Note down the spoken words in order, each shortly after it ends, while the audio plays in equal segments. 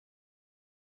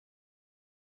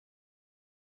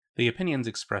The opinions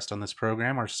expressed on this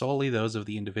program are solely those of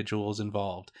the individuals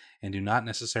involved and do not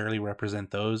necessarily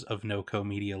represent those of NoCo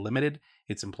Media Limited,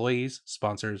 its employees,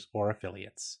 sponsors, or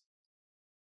affiliates.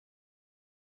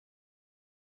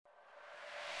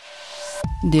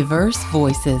 Diverse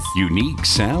voices. Unique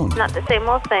sound. Not the same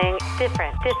old thing,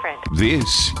 different.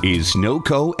 This is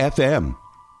NoCo FM.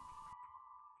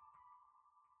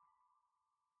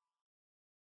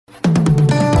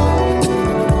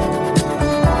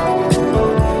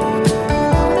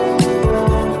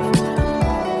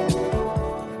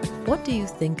 What do you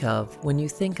think of when you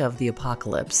think of the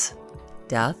apocalypse?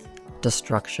 Death?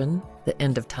 Destruction? The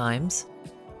end of times?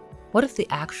 What if the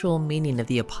actual meaning of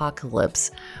the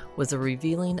apocalypse was a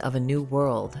revealing of a new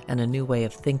world and a new way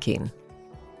of thinking?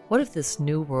 What if this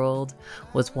new world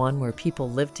was one where people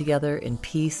lived together in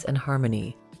peace and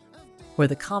harmony, where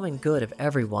the common good of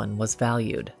everyone was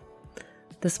valued?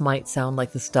 This might sound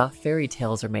like the stuff fairy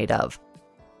tales are made of,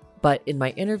 but in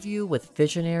my interview with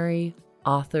visionary,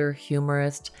 author,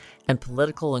 humorist, and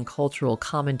political and cultural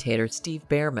commentator Steve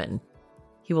Bhaerman,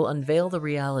 he will unveil the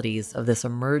realities of this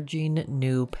emerging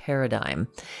new paradigm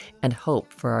and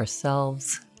hope for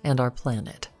ourselves and our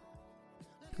planet.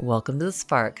 Welcome to The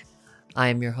Spark. I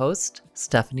am your host,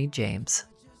 Stephanie James.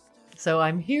 So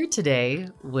I'm here today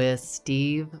with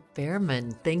Steve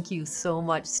Bhaerman. Thank you so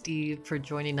much, Steve, for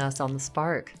joining us on The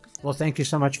Spark. Well, thank you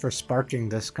so much for sparking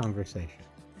this conversation.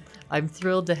 I'm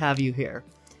thrilled to have you here.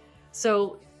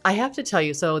 So I have to tell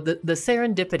you, the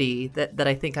serendipity that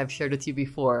I think I've shared with you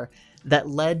before that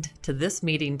led to this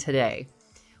meeting today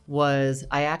was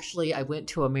I went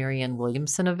to a Marianne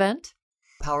Williamson event,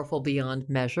 Powerful Beyond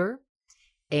Measure.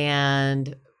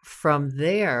 And from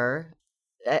there,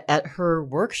 at her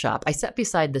workshop, I sat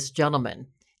beside this gentleman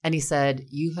and he said,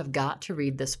 "You have got to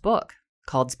read this book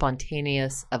called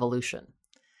Spontaneous Evolution."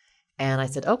 And I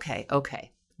said,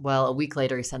 okay. Well, a week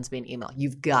later, he sends me an email.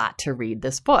 "You've got to read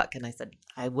this book." And I said,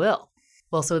 "I will."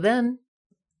 Well, so then,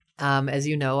 as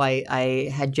you know, I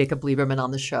had Jacob Lieberman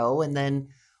on the show and then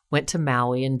went to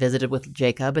Maui and visited with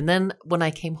Jacob. And then when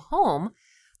I came home,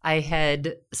 I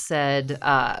had said,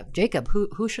 "Jacob,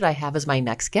 who should I have as my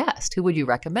next guest? Who would you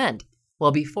recommend?"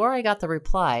 Well, before I got the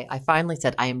reply, I finally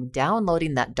said, "I am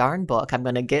downloading that darn book. I'm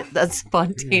going to get that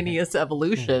Spontaneous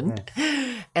Evolution."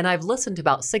 And I've listened to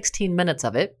about 16 minutes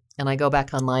of it. And I go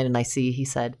back online and I see he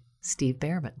said, Steve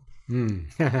Bhaerman.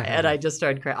 And I just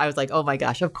started crying. I was like, oh my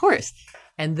gosh, of course.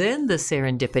 And then the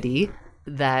serendipity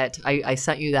that I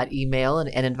sent you that email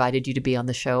and invited you to be on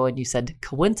the show. And you said,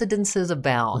 coincidences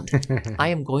abound. I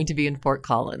am going to be in Fort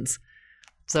Collins.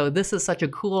 So this is such a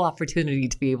cool opportunity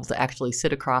to be able to actually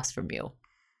sit across from you.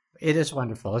 It is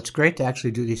wonderful. It's great to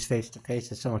actually do these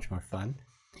face-to-face. It's so much more fun.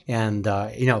 And,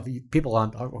 people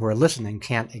who are listening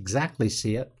can't exactly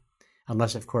see it.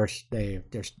 Unless, of course, they're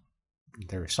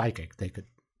psychic. They could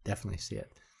definitely see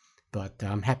it. But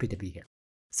I'm happy to be here.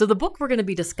 So the book we're going to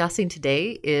be discussing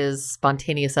today is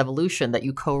Spontaneous Evolution that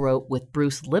you co-wrote with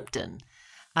Bruce Lipton.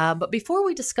 But before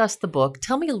we discuss the book,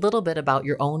 tell me a little bit about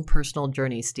your own personal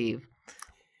journey, Steve.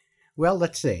 Well,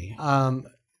 let's see.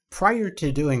 Prior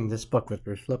to doing this book with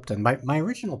Bruce Lipton, my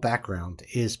original background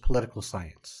is political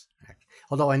science.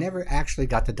 Although I never actually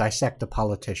got to dissect a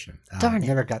politician. Darn it.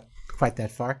 Never got quite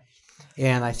that far.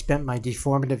 And I spent my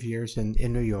formative years in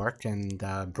New York and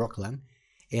Brooklyn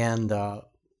and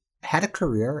had a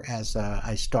career as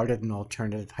I started an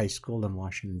alternative high school in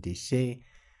Washington, D.C.,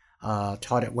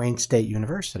 taught at Wayne State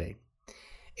University.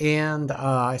 And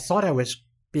I thought I was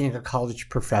being a college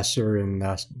professor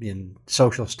in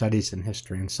social studies and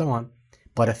history and so on.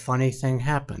 But a funny thing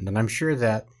happened. And I'm sure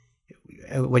that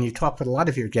when you talk with a lot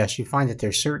of your guests, you find that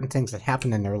there's certain things that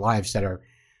happen in their lives that are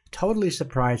totally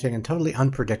surprising and totally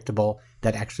unpredictable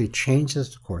that actually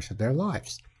changes the course of their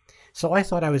lives. So I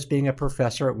thought I was being a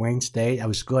professor at Wayne State. I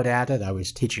was good at it. I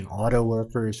was teaching auto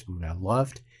workers, who I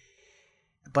loved.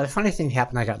 But a funny thing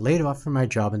happened. I got laid off from my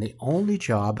job, and the only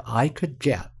job I could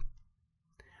get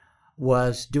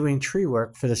was doing tree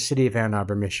work for the city of Ann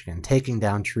Arbor, Michigan, taking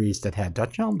down trees that had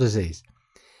Dutch elm disease.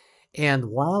 And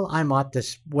while I'm at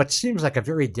this, what seems like a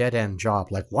very dead-end job,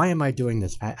 like, why am I doing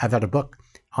this? I've had a book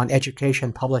on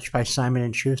education published by Simon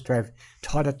 & Schuster. I've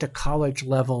taught at the college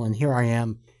level, and here I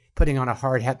am putting on a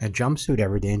hard hat and a jumpsuit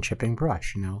every day and chipping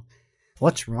brush,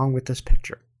 What's wrong with this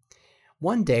picture?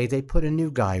 One day, they put a new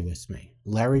guy with me,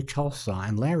 Larry Tulsa,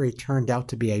 and Larry turned out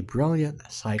to be a brilliant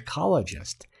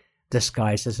psychologist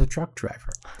disguised as a truck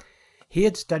driver. He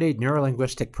had studied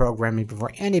neurolinguistic programming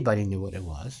before anybody knew what it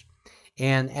was.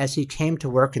 And as he came to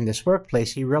work in this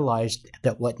workplace, he realized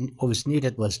that what was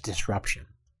needed was disruption.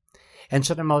 And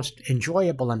so the most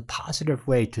enjoyable and positive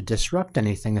way to disrupt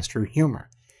anything is through humor.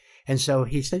 And so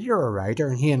he said, "You're a writer,"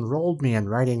 and he enrolled me in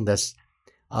writing this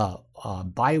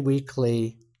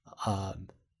bi-weekly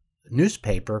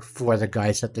newspaper for the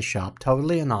guys at the shop,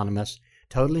 totally anonymous,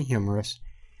 totally humorous.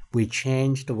 We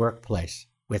changed the workplace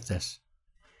with this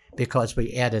because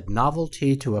we added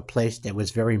novelty to a place that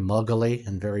was very muggly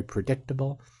and very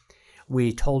predictable.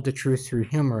 We told the truth through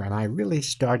humor, and I really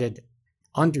started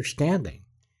understanding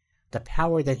the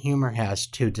power that humor has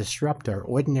to disrupt our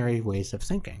ordinary ways of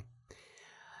thinking.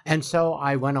 And so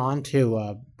I went on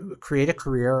to create a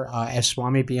career as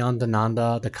Swami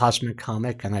Beyondananda, the cosmic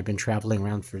comic, and I've been traveling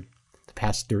around for the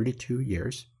past 32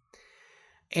 years.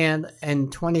 And in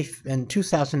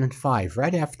 2005,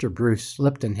 right after Bruce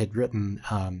Lipton had written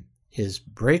his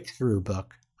breakthrough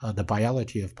book, The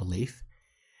Biology of Belief,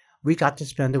 we got to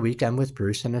spend a weekend with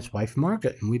Bruce and his wife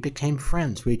Margaret, and we became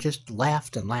friends. We just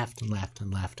laughed and laughed and laughed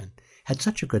and laughed and had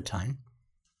such a good time.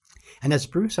 And as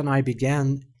Bruce and I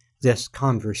began this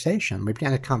conversation, we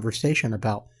began a conversation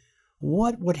about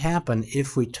what would happen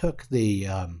if we took the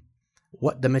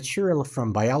material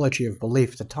from Biology of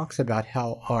Belief that talks about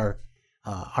how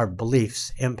our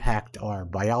beliefs impact our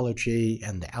biology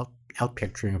and the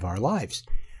outpicturing of our lives.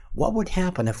 What would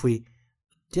happen if we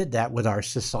did that with our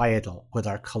societal, with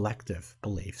our collective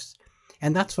beliefs?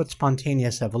 And that's what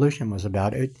spontaneous evolution was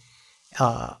about. It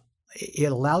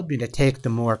allowed me to take the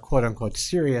more quote-unquote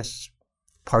serious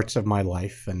parts of my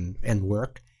life and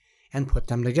work and put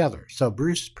them together. So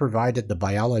Bruce provided the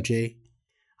biology,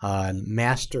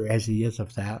 master as he is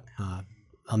of that,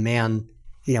 a man,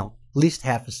 at least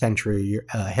half a century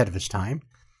ahead of his time,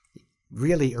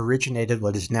 really originated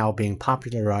what is now being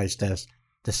popularized as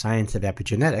the science of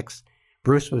epigenetics.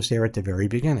 Bruce was there at the very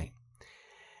beginning.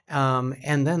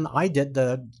 And then I did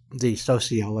the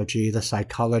sociology, the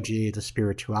psychology, the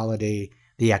spirituality,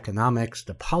 the economics,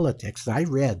 the politics. I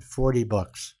read 40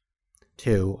 books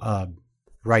to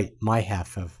write my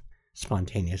half of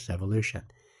spontaneous evolution.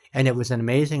 And it was an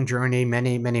amazing journey.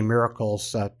 Many, many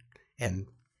miracles and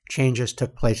changes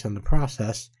took place in the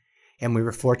process. And we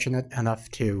were fortunate enough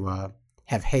to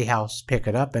have Hay House pick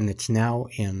it up. And it's now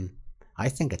in, I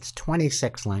think it's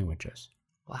 26 languages.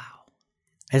 Wow.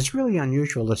 It's really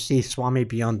unusual to see Swami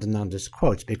Beyondananda's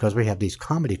quotes because we have these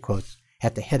comedy quotes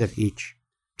at the head of each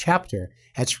chapter.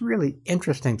 It's really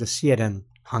interesting to see it in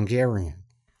Hungarian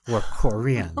or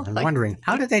Korean. I'm wondering,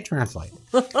 how did they translate?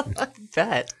 I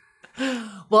bet.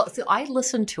 Well, so I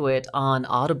listened to it on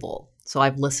Audible. So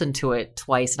I've listened to it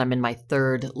twice, and I'm in my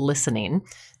third listening.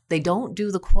 They don't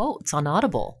do the quotes on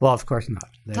Audible. Well, of course not.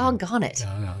 Doggone it.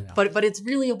 No. But it's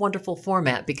really a wonderful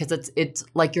format because it's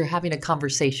like you're having a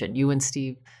conversation. You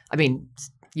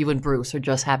and Bruce are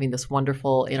just having this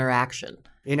wonderful interaction.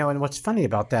 And what's funny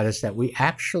about that is that we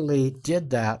actually did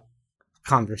that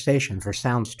conversation for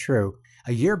Sounds True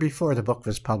a year before the book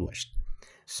was published.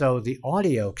 So the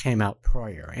audio came out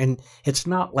prior. And it's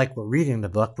not like we're reading the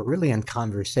book. We're really in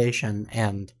conversation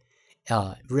and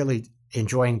really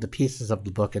enjoying the pieces of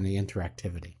the book and the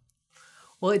interactivity.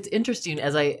 Well, it's interesting.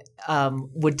 As I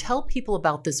would tell people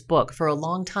about this book, for a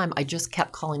long time, I just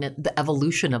kept calling it The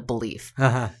Evolution of Belief.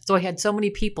 Uh-huh. So I had so many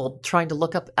people trying to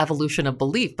look up evolution of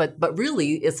belief, but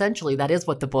really, essentially, that is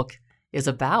what the book is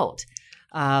about.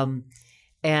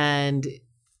 And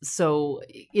so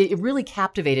it really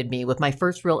captivated me with my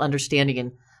first real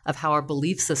understanding of how our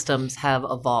belief systems have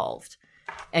evolved.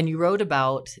 And you wrote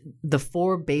about the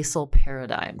 4 basal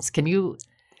paradigms. Can you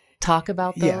talk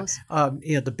about those?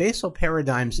 The basal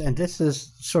paradigms, and this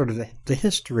is sort of the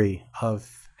history of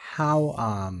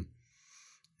how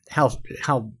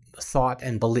thought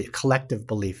and belief, collective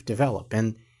belief develop.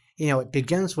 And it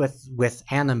begins with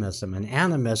animism, and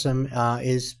animism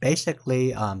is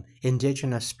basically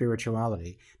indigenous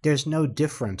spirituality. There's no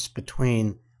difference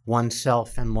between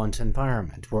oneself and one's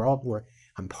environment.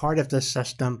 I'm part of this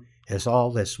system. There's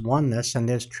all this oneness, and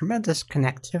there's tremendous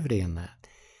connectivity in that.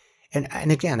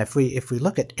 And again, if we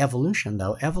look at evolution,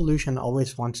 though, evolution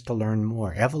always wants to learn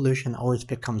more. Evolution always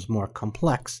becomes more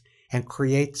complex and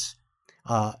creates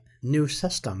new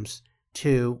systems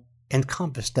to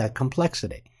encompass that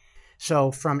complexity.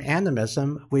 So from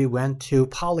animism, we went to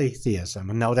polytheism.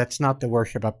 And no, that's not the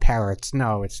worship of parrots.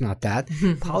 No, it's not that.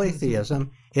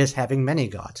 Polytheism is having many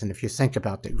gods. And if you think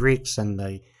about the Greeks and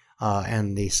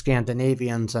the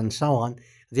Scandinavians and so on,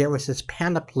 there was this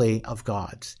panoply of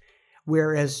gods.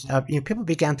 Whereas people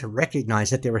began to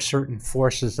recognize that there were certain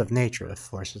forces of nature, the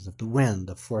forces of the wind,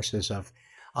 the forces of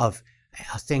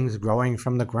things growing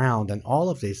from the ground, and all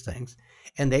of these things.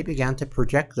 And they began to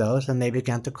project those, and they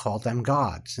began to call them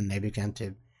gods. And they began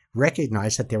to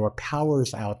recognize that there were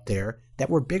powers out there that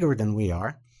were bigger than we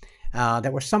are,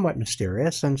 that were somewhat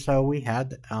mysterious. And so we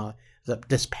had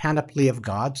this panoply of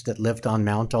gods that lived on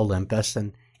Mount Olympus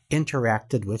and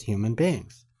interacted with human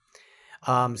beings.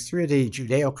 Through the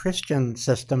Judeo-Christian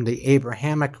system, the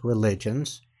Abrahamic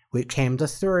religions, we came the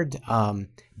third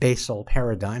basal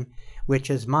paradigm, which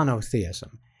is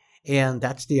monotheism. And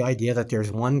that's the idea that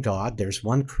there's one God, there's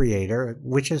one creator,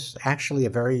 which is actually a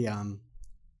very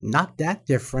not that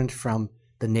different from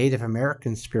the Native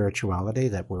American spirituality,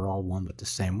 that we're all one with the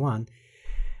same one.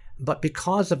 But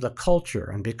because of the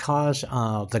culture and because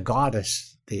the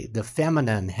goddess, the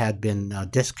feminine, had been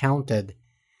discounted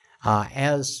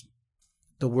as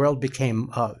the world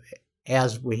became,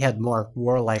 as we had more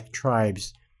warlike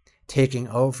tribes taking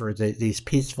over these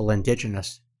peaceful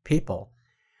indigenous people,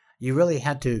 you really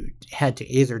had to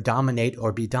either dominate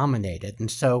or be dominated. And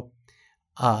so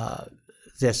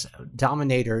this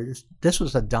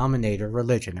was a dominator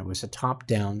religion. It was a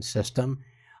top-down system.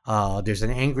 There's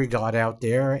an angry God out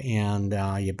there, and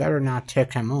you better not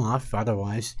tick him off,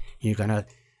 otherwise you're going to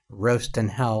roast in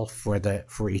hell for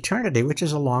eternity, which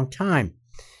is a long time.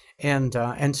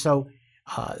 And so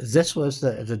this was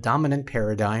the dominant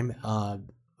paradigm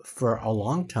for a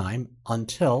long time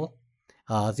until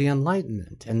the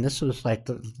Enlightenment. And this was like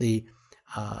the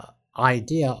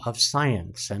idea of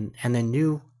science, and a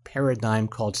new paradigm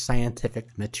called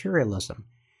scientific materialism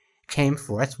came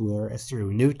forth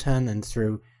through Newton and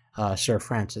through Sir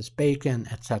Francis Bacon,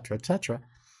 etc.,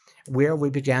 where we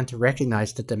began to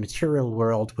recognize that the material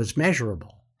world was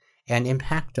measurable and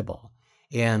impactable.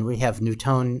 And we have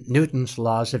Newton's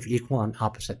laws of equal and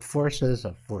opposite forces,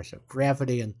 of force of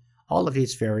gravity, and all of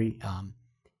these very,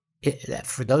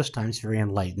 for those times, very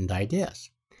enlightened ideas.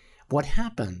 What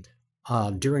happened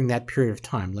during that period of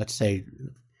time, let's say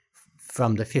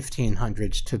from the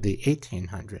 1500s to the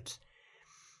 1800s,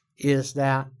 is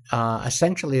that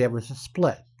essentially there was a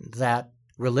split, that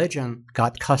religion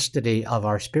got custody of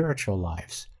our spiritual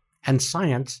lives and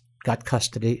science got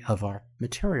custody of our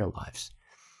material lives.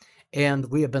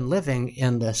 And we have been living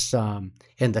in this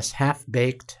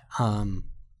half-baked,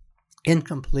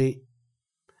 incomplete,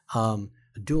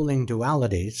 dueling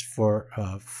dualities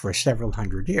for several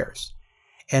hundred years.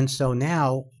 And so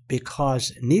now,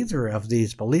 because neither of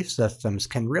these belief systems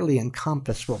can really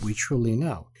encompass what we truly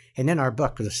know, and in our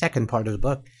book, the second part of the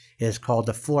book is called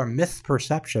The 4 Myth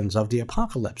Perceptions of the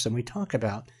Apocalypse, and we talk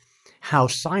about how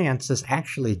science has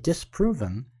actually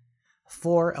disproven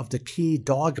 4 of the key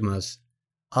dogmas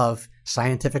of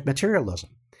scientific materialism.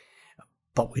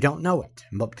 But we don't know it.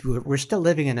 But we're still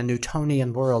living in a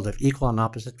Newtonian world of equal and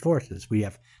opposite forces. We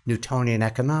have Newtonian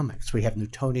economics. We have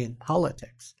Newtonian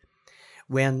politics.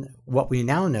 When what we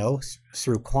now know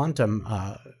through quantum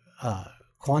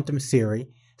theory,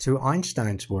 through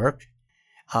Einstein's work,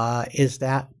 is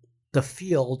that the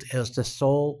field is the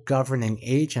sole governing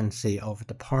agency over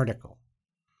the particle.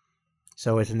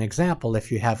 So as an example,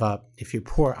 if you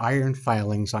pour iron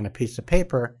filings on a piece of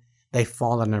paper, they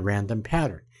fall in a random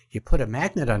pattern. You put a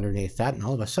magnet underneath that, and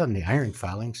all of a sudden the iron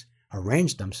filings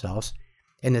arrange themselves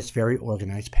in this very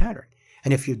organized pattern.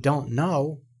 And if you don't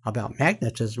know about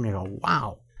magnetism, you go,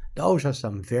 wow, those are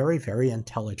some very, very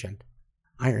intelligent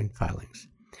iron filings.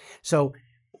 So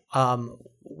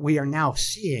we are now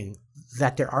seeing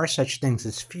that there are such things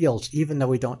as fields, even though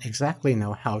we don't exactly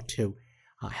know how to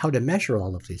measure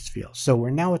all of these fields. So we're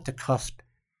now at the cusp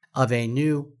of a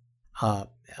new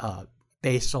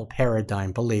basal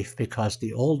paradigm belief, because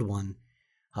the old ones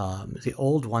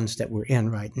that we're in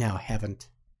right now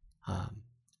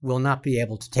will not be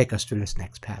able to take us through this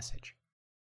next passage.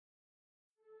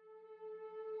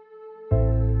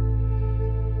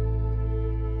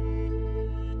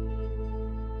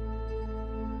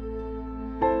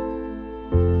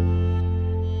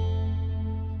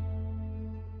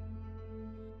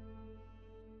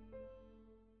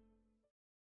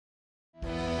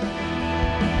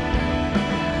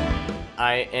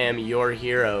 I am your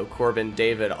hero, Corbin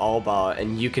David Albaugh,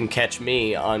 and you can catch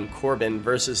me on Corbin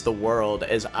vs. the World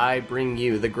as I bring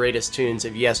you the greatest tunes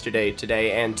of yesterday,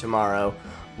 today, and tomorrow,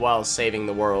 while saving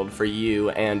the world for you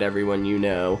and everyone you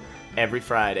know, every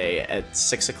Friday at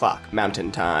 6 o'clock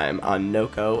Mountain Time on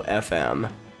NOCO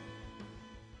FM.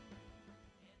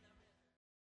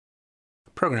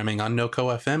 Programming on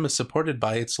NOCO FM is supported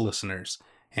by its listeners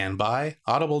and by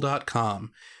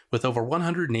Audible.com. With over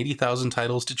 180,000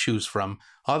 titles to choose from,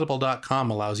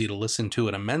 Audible.com allows you to listen to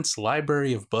an immense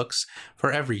library of books for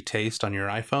every taste on your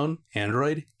iPhone,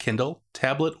 Android, Kindle,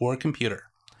 tablet, or computer.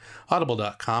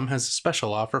 Audible.com has a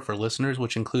special offer for listeners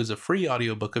which includes a free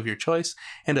audiobook of your choice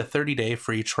and a 30-day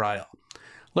free trial.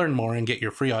 Learn more and get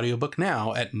your free audiobook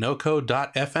now at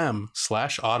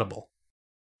noco.fm/audible.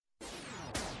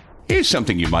 Here's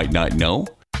something you might not know.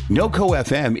 NoCo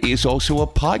FM is also a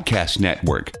podcast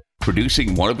network,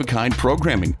 producing one-of-a-kind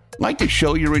programming like the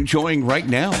show you're enjoying right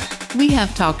now. We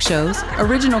have talk shows,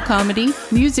 original comedy,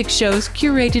 music shows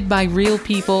curated by real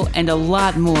people, and a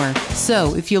lot more.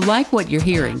 So if you like what you're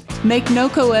hearing, make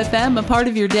NoCo FM a part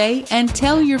of your day and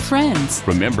tell your friends.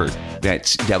 Remember,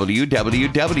 that's www.noco.fm.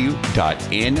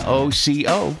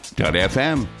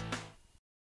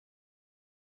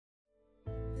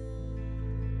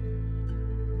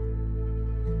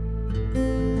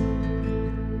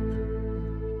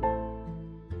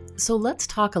 So let's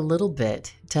talk a little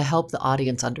bit to help the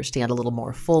audience understand a little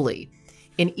more fully.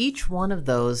 In each one of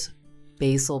those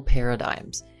basal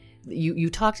paradigms, you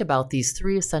talked about these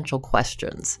three essential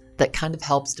questions that kind of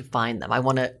helps define them. I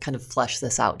want to kind of flesh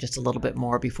this out just a little bit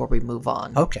more before we move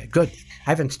on. Okay, good. I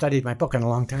haven't studied my book in a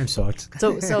long time, so it's...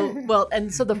 So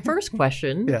the first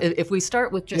question, if we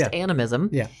start with just animism,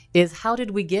 is how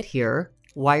did we get here?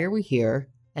 Why are we here?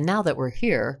 And now that we're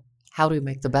here, how do we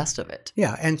make the best of it?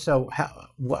 Yeah, and so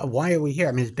why are we here?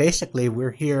 I mean, basically,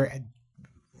 we're here.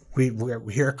 We're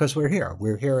here because we're here.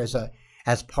 We're here as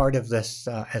part of this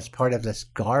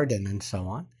garden and so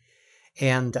on.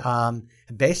 And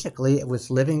basically, it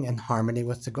was living in harmony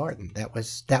with the garden. That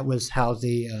was how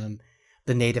the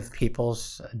native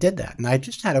peoples did that. And I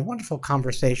just had a wonderful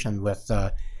conversation with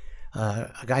a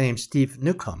guy named Steve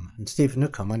Newcomb. And Steve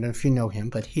Newcomb, I don't know if you know him,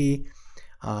 but he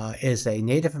is a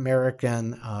Native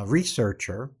American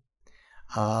researcher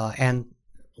and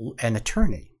an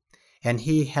attorney. And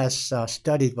he has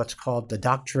studied what's called the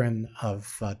doctrine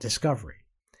of discovery,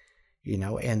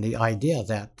 and the idea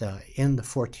that in the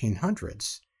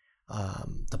 1400s,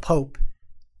 the Pope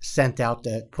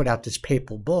put out this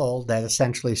papal bull that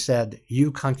essentially said,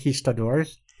 you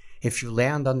conquistadors, if you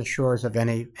land on the shores of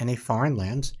any foreign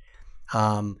lands,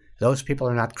 those people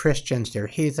are not Christians, they're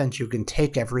heathens, you can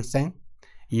take everything.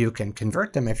 You can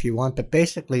convert them if you want, but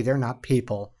basically they're not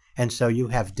people, and so you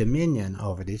have dominion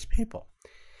over these people.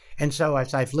 And so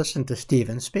as I've listened to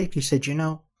Stephen speak, he said,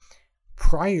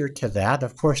 prior to that,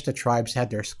 of course, the tribes had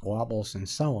their squabbles and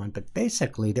so on, but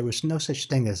basically there was no such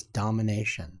thing as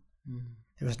domination.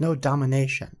 There was no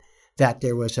domination, that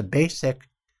there was a basic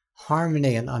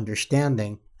harmony and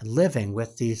understanding living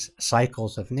with these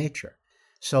cycles of nature.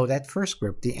 So that first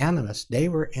group, the animists, they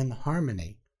were in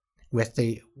harmony with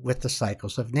the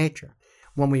cycles of nature.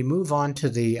 When we move on to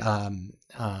the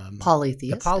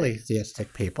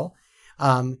polytheistic people,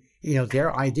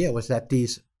 their idea was that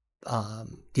these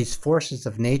forces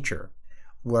of nature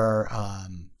were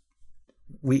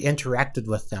we interacted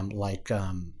with them like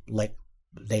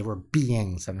they were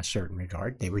beings in a certain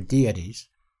regard. They were deities,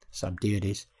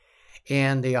 sub-deities,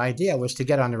 and the idea was to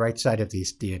get on the right side of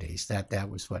these deities. That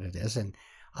was what it is, and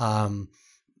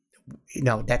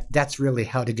that's really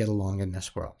how to get along in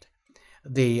this world.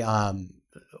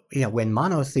 When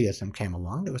monotheism came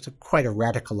along, there was quite a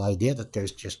radical idea that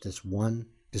there's just this one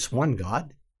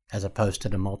God, as opposed to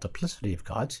the multiplicity of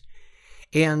gods.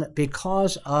 And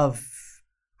because of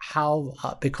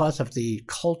the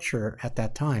culture at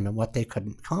that time and what they could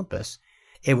encompass,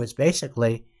 it was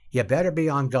basically, you better be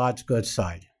on God's good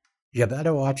side. You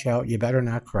better watch out. You better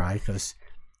not cry, because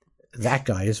that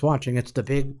guy is watching. It's the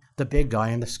big guy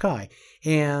in the sky.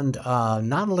 And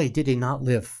not only did he not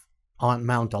live on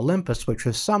Mount Olympus, which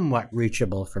was somewhat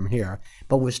reachable from here,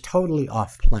 but was totally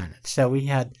off-planet. So we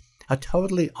had a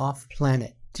totally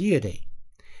off-planet deity.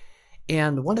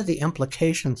 And one of the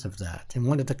implications of that, and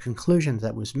one of the conclusions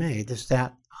that was made, is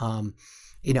that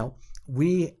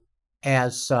we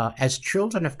as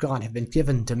children of God have been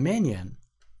given dominion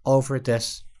over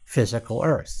this physical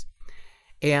earth.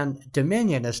 And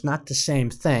dominion is not the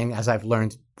same thing, as I've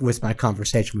learned with my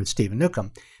conversation with Stephen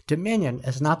Newcomb. Dominion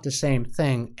is not the same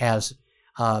thing as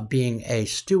being a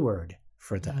steward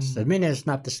for this. Mm-hmm. Dominion is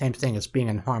not the same thing as being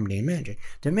in harmony and managing.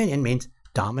 Dominion means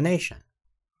domination.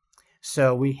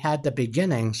 So we had the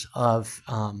beginnings of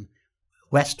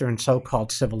Western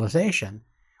so-called civilization,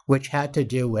 which had to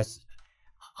do with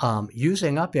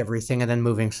using up everything and then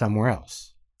moving somewhere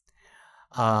else.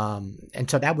 And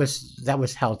so that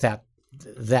was how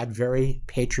that very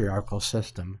patriarchal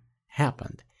system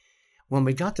happened. When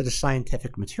we got to the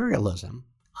scientific materialism,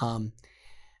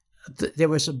 there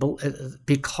was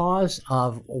because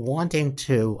of wanting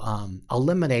to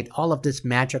eliminate all of this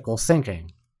magical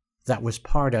thinking that was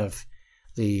part of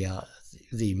the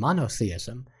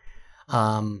monotheism.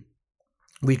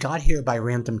 We got here by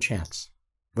random chance.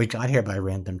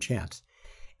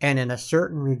 And in a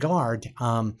certain regard,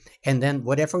 and then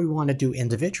whatever we want to do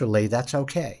individually, that's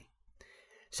okay.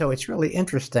 So it's really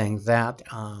interesting that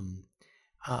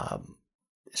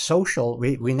social,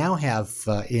 we now have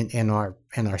in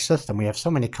our system, we have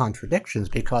so many contradictions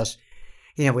because,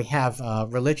 we have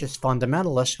religious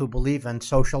fundamentalists who believe in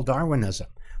social Darwinism,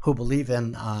 who believe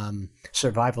in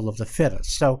survival of the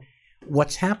fittest. So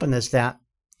what's happened is that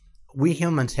we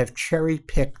humans have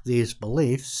cherry-picked these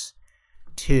beliefs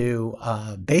to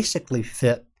basically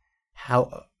fit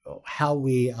how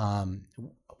we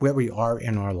where we are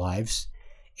in our lives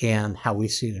and how we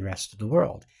see the rest of the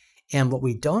world. And what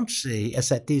we don't see is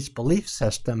that these belief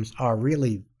systems are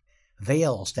really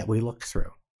veils that we look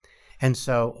through. And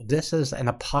so this is an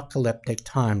apocalyptic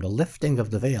time, the lifting of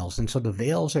the veils. And so the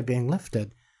veils are being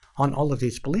lifted on all of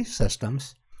these belief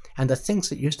systems, and the things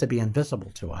that used to be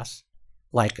invisible to us,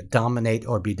 like dominate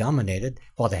or be dominated,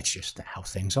 well, that's just how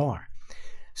things are.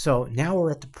 So now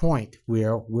we're at the point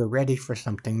where we're ready for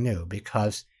something new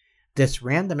because this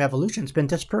random evolution has been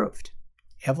disproved.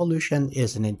 Evolution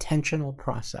is an intentional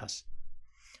process.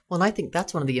 Well, and I think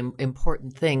that's one of the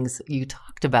important things you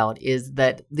talked about is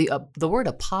that the word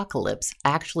apocalypse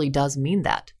actually does mean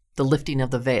that, the lifting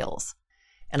of the veils.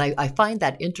 And I find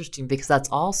that interesting because that's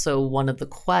also one of the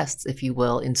quests, if you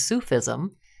will, in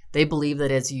Sufism. They believe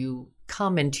that as you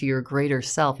come into your greater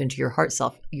self, into your heart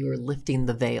self, you're lifting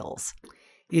the veils.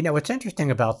 What's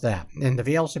interesting about that, and the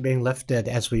veils are being lifted,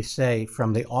 as we say,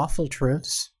 from the awful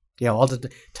truths. All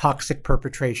the toxic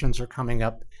perpetrations are coming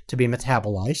up to be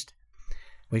metabolized.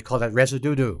 We call that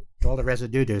residue. All the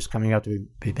residue is coming out to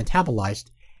be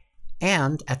metabolized.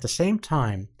 And at the same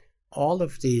time, all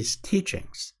of these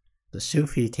teachings, the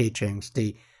Sufi teachings,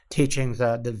 the teachings,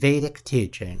 the Vedic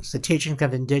teachings, the teachings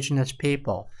of indigenous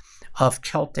people, of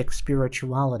Celtic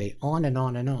spirituality, on and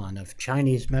on and on, of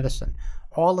Chinese medicine,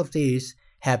 all of these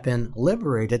have been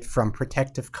liberated from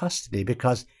protective custody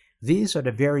because these are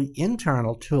the very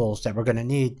internal tools that we're going to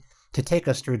need to take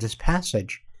us through this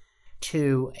passage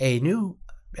to a new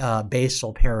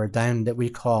basal paradigm that we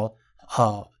call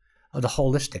the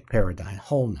holistic paradigm,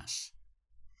 wholeness.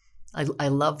 I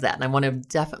love that, and I want to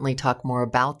definitely talk more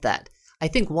about that. I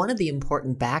think one of the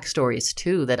important backstories,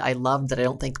 too, that I love that I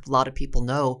don't think a lot of people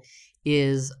know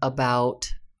is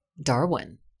about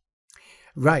Darwin.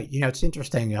 Right. It's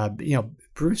interesting.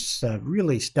 Bruce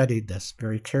really studied this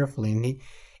very carefully,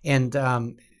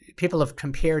 and people have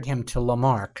compared him to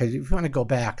Lamarck. Because if you want to go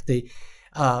back,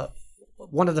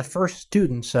 one of the first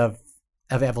students of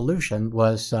evolution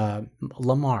was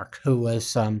Lamarck,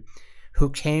 who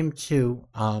came to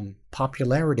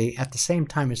popularity at the same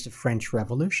time as the French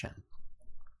Revolution.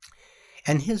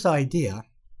 And his idea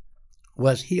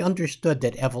was he understood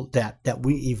that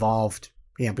we evolved,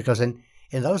 because in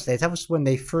those days, that was when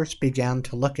they first began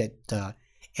to look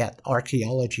at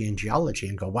archaeology and geology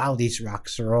and go, wow, these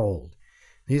rocks are old.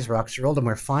 These rocks are old, and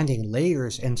we're finding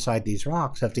layers inside these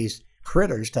rocks of these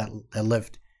critters that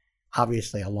lived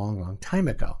obviously a long, long time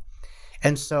ago.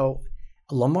 And so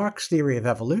Lamarck's theory of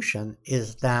evolution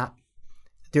is that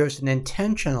there's an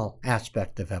intentional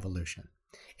aspect of evolution.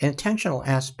 Intentional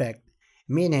aspect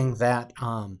meaning that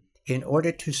in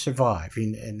order to survive,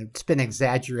 and it's been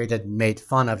exaggerated and made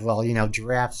fun of,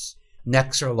 giraffes'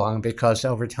 necks are long because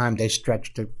over time they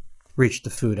stretch to reach the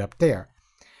food up there.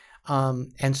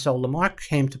 And so Lamarck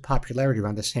came to popularity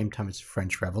around the same time as the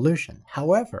French Revolution.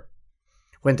 However,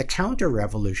 when the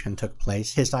counter-revolution took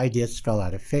place, his ideas fell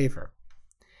out of favor.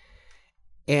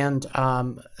 And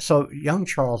so young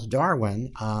Charles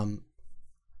Darwin,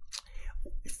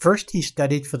 first he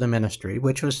studied for the ministry,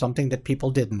 which was something that people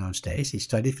did in those days. He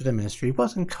studied for the ministry. He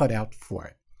wasn't cut out for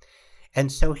it.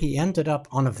 And so he ended up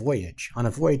on a voyage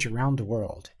around the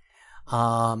world,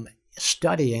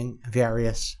 studying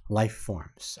various life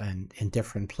forms and in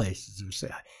different places.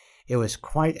 It was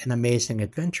quite an amazing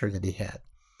adventure that he had.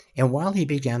 And while he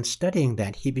began studying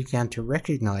that, he began to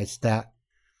recognize that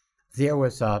there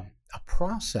was a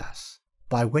process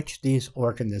by which these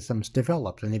organisms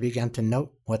developed, and he began to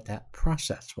note what that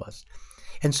process was.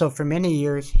 And so for many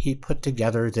years, he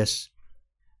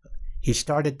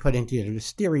started putting together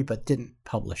this theory, but didn't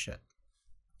publish it.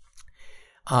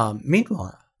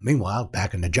 Meanwhile,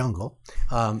 back in the jungle,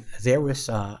 there was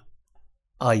a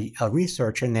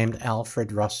researcher named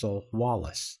Alfred Russel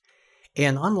Wallace.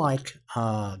 And unlike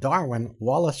Darwin,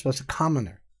 Wallace was a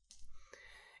commoner.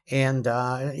 And,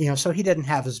 so he didn't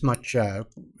have as much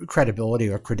credibility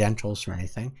or credentials or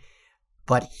anything.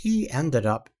 But he ended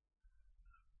up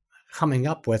coming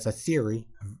up with a theory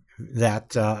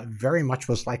that very much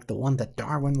was like the one that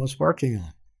Darwin was working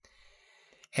on.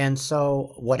 And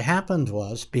so what happened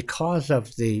was, because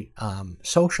of the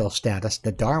social status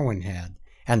that Darwin had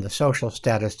and the social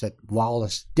status that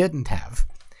Wallace didn't have,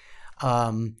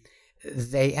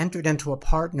 they entered into a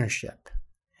partnership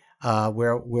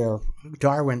where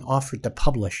Darwin offered to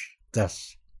publish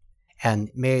this and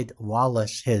made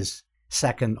Wallace his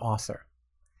second author.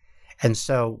 And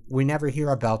so we never hear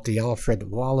about the Alfred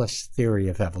Wallace theory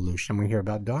of evolution. We hear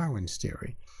about Darwin's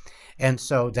theory. And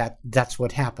so that's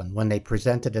what happened. When they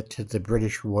presented it to the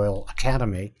British Royal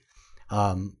Academy,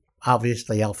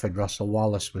 obviously Alfred Russel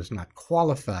Wallace was not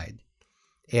qualified,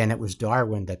 and it was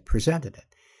Darwin that presented it.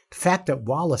 The fact that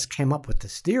Wallace came up with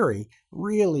this theory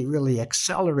really, really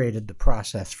accelerated the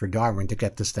process for Darwin to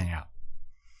get this thing out.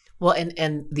 Well,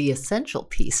 and the essential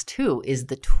piece, too, is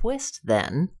the twist,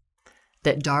 then,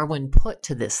 that Darwin put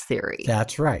to this theory.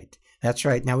 That's right. That's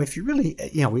right. Now, if you really,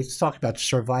 we talk about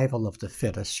survival of the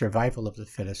fittest, survival of the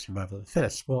fittest, survival of the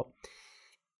fittest. Well,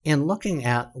 in looking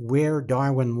at where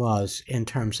Darwin was in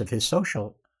terms of his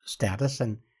social status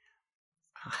and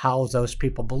how those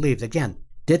people believed, again,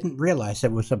 didn't realize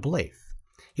it was a belief.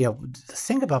 The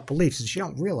thing about beliefs is you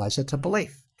don't realize it's a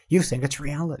belief. You think it's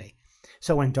reality.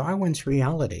 So in Darwin's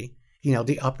reality,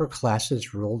 the upper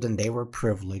classes ruled and they were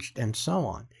privileged and so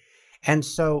on. And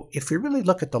so if we really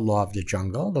look at the law of the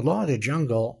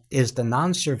jungle is the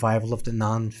non-survival of the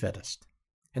non-fittest.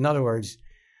 In other words,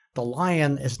 the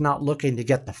lion is not looking to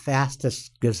get the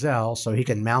fastest gazelle so he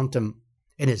can mount him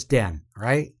in his den,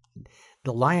 right?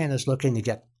 The lion is looking to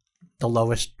get the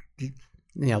lowest,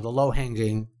 the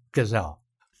low-hanging gazelle.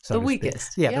 So the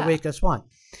weakest. Yeah, the weakest one.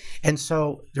 And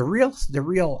so the real,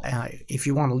 if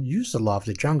you want to use the law of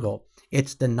the jungle,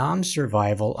 it's the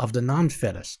non-survival of the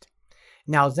non-fittest.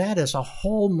 Now that is a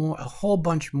whole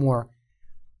bunch more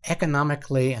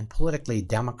economically and politically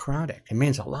democratic. It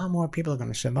means a lot more people are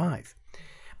going to survive.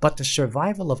 But the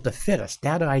survival of the fittest,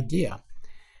 that idea,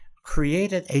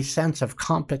 created a sense of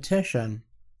competition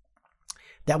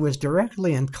that was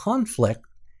directly in conflict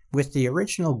with the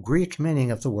original Greek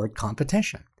meaning of the word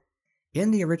competition.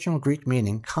 In the original Greek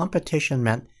meaning, competition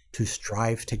meant to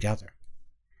strive together.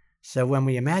 So when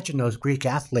we imagine those Greek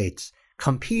athletes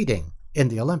competing in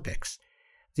the Olympics,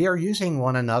 they are using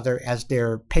one another as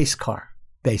their pace car,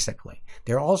 basically.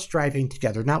 They're all striving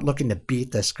together, not looking to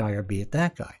beat this guy or beat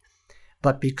that guy.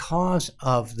 But because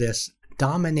of this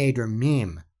dominator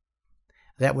meme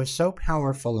that was so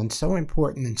powerful and so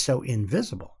important and so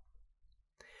invisible,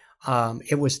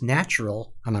 it was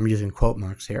natural, and I'm using quote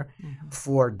marks here,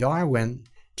 for Darwin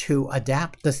to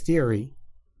adapt the theory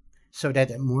so that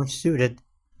it more suited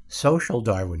social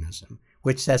Darwinism,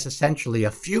 which says essentially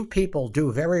a few people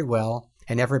do very well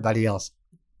and everybody else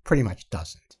pretty much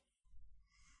doesn't.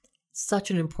 Such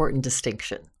an important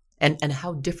distinction. And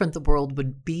how different the world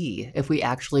would be if we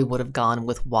actually would have gone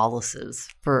with Wallace's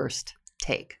first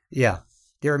take. Yeah.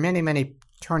 There are many, many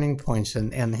turning points in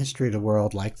the history of the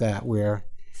world like that where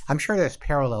I'm sure there's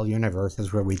parallel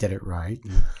universes where we did it right.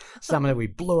 And some that we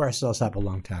blew ourselves up a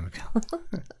long time ago.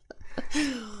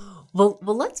 Well,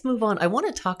 let's move on. I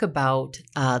want to talk about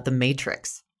The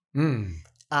Matrix.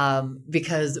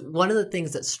 Because one of the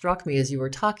things that struck me as you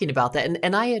were talking about that,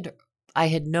 and I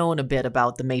had known a bit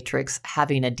about The Matrix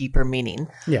having a deeper meaning.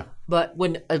 Yeah. But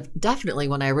definitely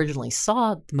when I originally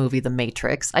saw the movie The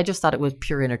Matrix, I just thought it was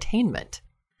pure entertainment.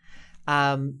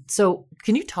 So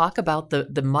can you talk about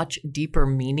the much deeper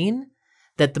meaning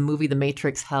that the movie The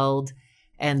Matrix held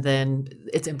and then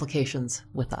its implications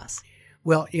with us?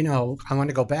 Well, I want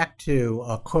to go back to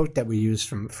a quote that we use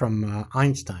from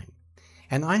Einstein.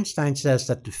 And Einstein says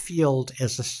that the field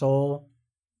is the sole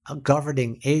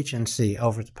governing agency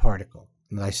over the particle,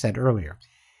 that I said earlier.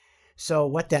 So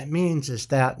what that means is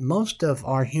that most of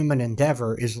our human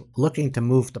endeavor is looking to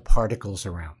move the particles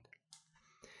around.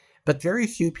 But very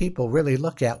few people really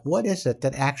look at what is it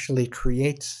that actually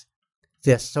creates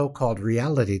this so-called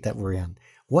reality that we're in.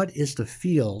 What is the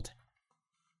field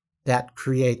that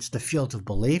creates the field of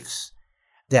beliefs,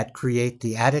 that create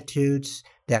the attitudes,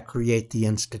 that create the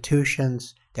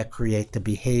institutions, that create the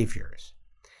behaviors?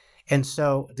 And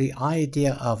so the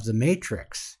idea of the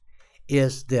matrix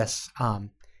is this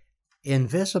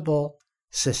invisible,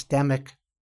 systemic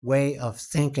way of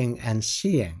thinking and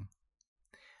seeing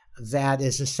that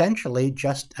is essentially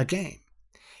just a game.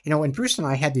 When Bruce and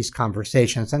I had these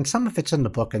conversations, and some of it's in the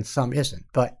book and some isn't,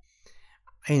 but,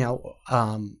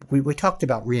 we talked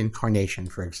about reincarnation,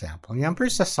 for example.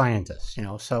 Bruce is a scientist,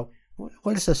 so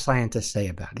what does a scientist say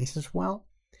about it? He says, well,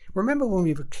 remember when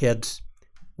we were kids,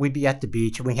 we'd be at the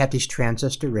beach and we had these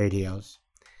transistor radios.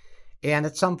 And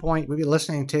at some point we'd be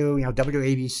listening to,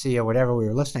 WABC or whatever we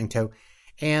were listening to,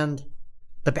 and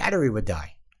the battery would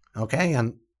die. Okay.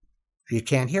 And you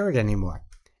can't hear it anymore.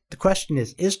 The question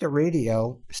is the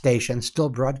radio station still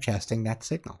broadcasting that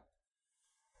signal?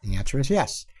 The answer is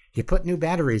yes. You put new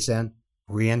batteries in,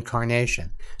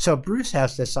 reincarnation. So Bruce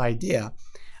has this idea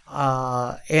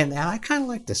And I kind of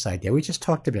like this idea. We just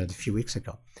talked about it a few weeks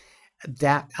ago.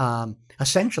 That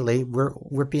essentially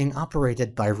we're being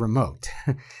operated by remote.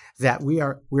 That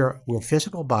we're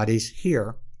physical bodies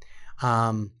here,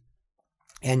 and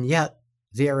yet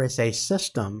there is a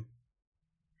system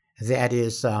that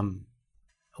is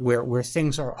where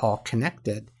things are all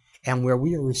connected, and where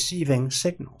we are receiving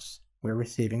signals. We're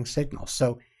receiving signals.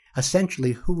 So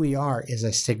essentially, who we are is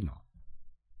a signal.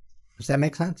 Does that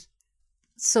make sense?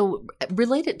 So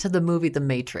related to the movie The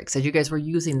Matrix, as you guys were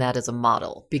using that as a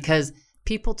model, because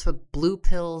people took blue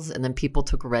pills and then people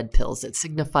took red pills that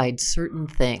signified certain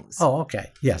things. Oh,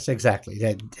 okay. Yes, exactly.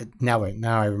 Now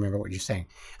I remember what you're saying.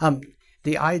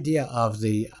 The idea of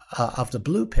the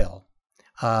blue pill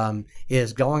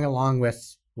is going along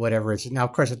with whatever it is. Now,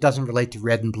 of course, it doesn't relate to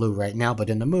red and blue right now,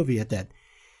 but in the movie it did.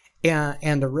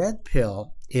 And the red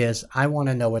pill is, I want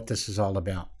to know what this is all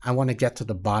about. I want to get to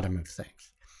the bottom of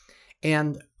things.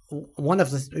 And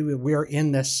we're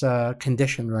in this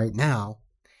condition right now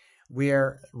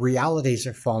where realities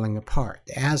are falling apart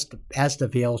as the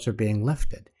veils are being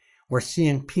lifted. We're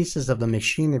seeing pieces of the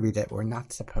machinery that we're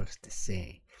not supposed to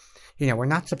see. We're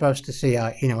not supposed to see,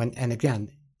 and again,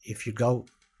 if you go,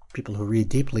 people who read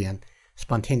deeply in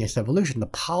spontaneous evolution, the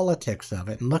politics of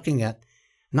it, and looking at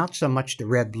not so much the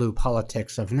red-blue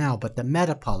politics of now, but the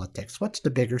meta-politics. What's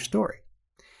the bigger story?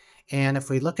 And if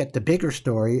we look at the bigger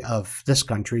story of this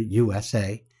country,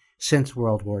 USA, since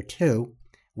World War II,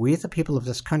 we, the people of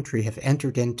this country, have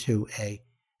entered into a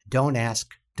don't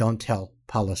ask, don't tell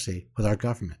policy with our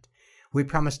government. We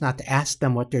promise not to ask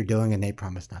them what they're doing, and they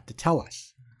promise not to tell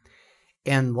us.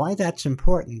 And why that's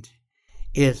important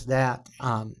is that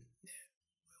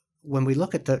when we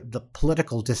look at the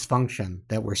political dysfunction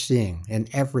that we're seeing in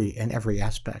every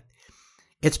aspect,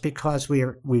 it's because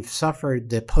we've suffered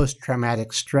the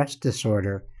post-traumatic stress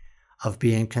disorder of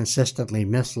being consistently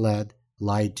misled,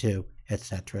 lied to,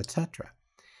 etc., etc.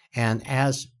 And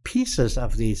as pieces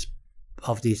of these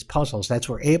puzzles, that's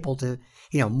we're able to,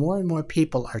 more and more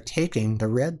people are taking the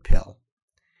red pill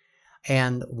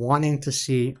and wanting to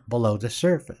see below the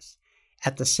surface.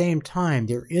 At the same time,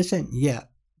 there isn't yet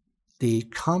the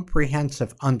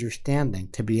comprehensive understanding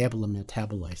to be able to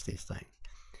metabolize these things.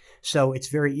 So it's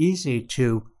very easy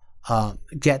to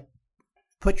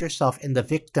put yourself in the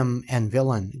victim and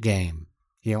villain game.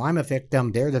 I'm a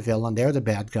victim, they're the villain, they're the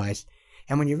bad guys.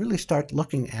 And when you really start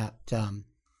looking at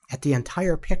the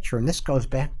entire picture, and this goes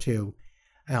back to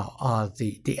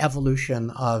the evolution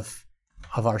of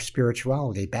our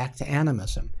spirituality, back to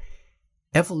animism.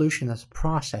 Evolution is a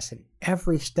process, and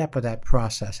every step of that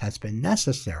process has been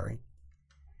necessary,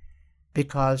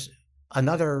 because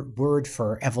another word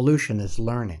for evolution is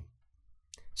learning.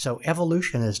 So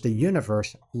evolution is the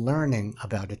universe learning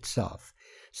about itself.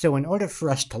 So in order for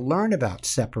us to learn about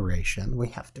separation, we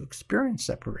have to experience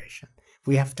separation.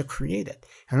 We have to create it.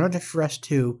 In order for us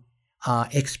to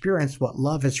experience what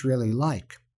love is really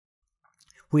like,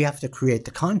 we have to create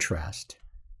the contrast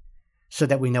so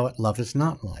that we know what love is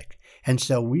not like. And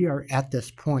so we are at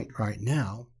this point right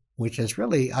now, which is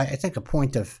really, I think, a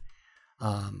point of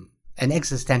an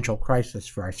existential crisis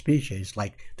for our species.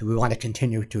 Like, do we want to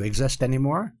continue to exist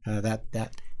anymore?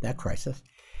 That crisis.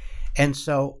 And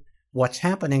so what's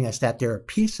happening is that there are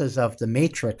pieces of the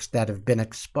matrix that have been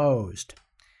exposed,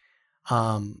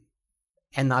 and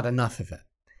not enough of it.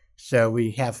 So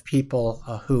we have people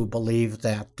who believe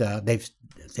that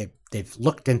they've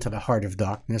looked into the heart of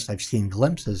darkness. They've seen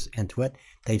glimpses into it.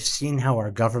 They've seen how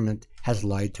our government has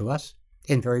lied to us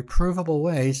in very provable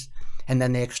ways, and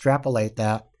then they extrapolate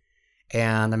that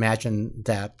and imagine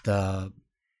that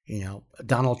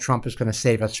Donald Trump is going to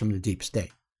save us from the deep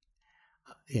state.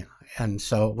 And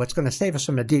so what's going to save us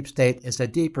from the deep state is a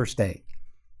deeper state,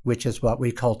 which is what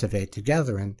we cultivate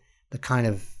together, and the kind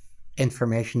of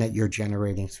information that you're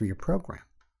generating through your program.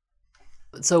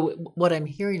 So what I'm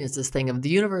hearing is this thing of the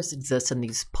universe exists in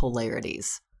these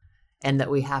polarities, and that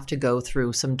we have to go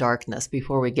through some darkness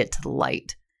before we get to the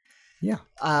light. Yeah.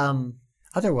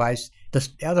 Otherwise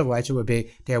it would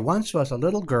be, there once was a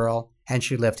little girl and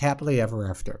she lived happily ever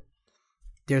after.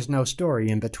 There's no story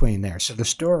in between there. So the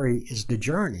story is the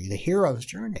journey, the hero's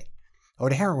journey, or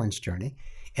the heroine's journey.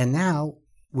 And now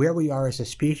where we are as a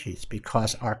species,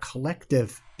 because our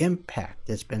collective impact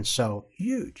has been so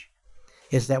huge,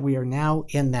 is that we are now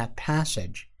in that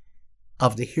passage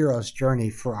of the hero's journey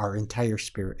for our entire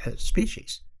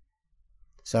species.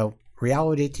 So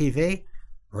reality TV,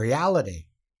 reality.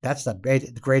 That's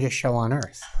the greatest show on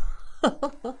earth.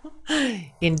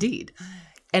 Indeed.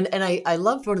 And I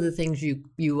loved one of the things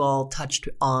you all touched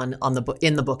on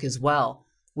in the book as well,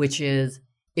 which is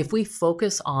if we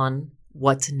focus on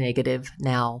what's negative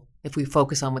now, if we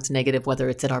focus on what's negative, whether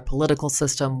it's in our political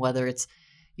system, whether it's,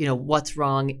 what's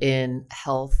wrong in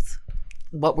health,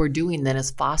 what we're doing then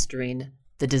is fostering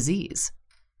the disease.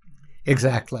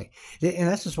 Exactly. And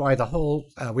this is why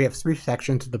we have 3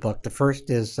 sections of the book. The first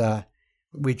is,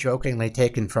 we jokingly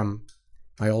taken from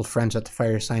my old friends at the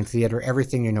Firesign Theater,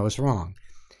 everything you know is wrong.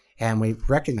 And we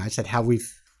recognize that how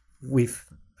we've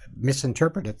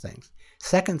misinterpreted things.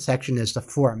 Second section is the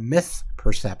 4 myth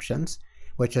perceptions,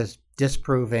 which is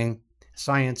disproving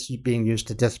science being used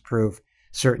to disprove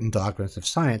certain dogmas of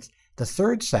science. The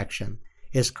third section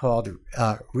is called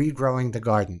regrowing the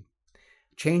garden,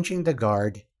 changing the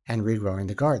guard and regrowing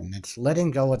the garden. It's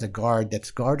letting go of the guard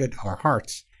that's guarded our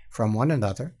hearts from one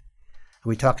another.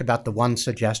 We talk about the one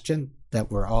suggestion, that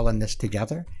we're all in this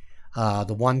together,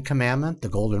 the one commandment, the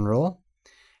golden rule.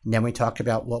 And then we talk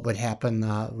about what would happen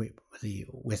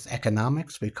with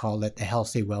economics. We call it a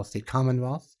healthy, wealthy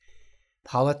commonwealth.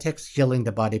 Politics, healing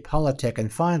the body politic.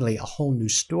 And finally, a whole new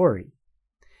story,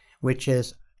 which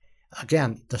is,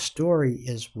 again, the story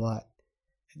is what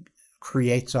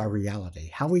creates our reality.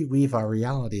 How we weave our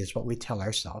reality is what we tell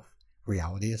ourselves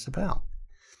reality is about.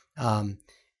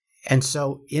 And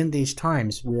so in these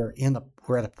times, we're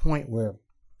at a point where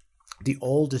the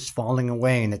old is falling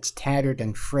away and it's tattered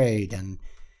and frayed. And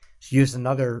to use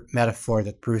another metaphor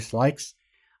that Bruce likes,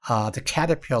 the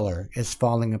caterpillar is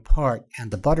falling apart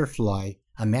and the butterfly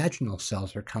imaginal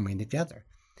cells are coming together.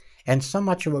 And so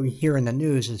much of what we hear in the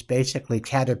news is basically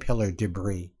caterpillar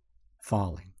debris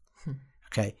falling.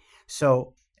 Okay,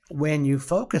 so when you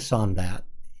focus on that,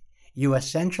 you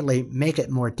essentially make it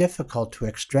more difficult to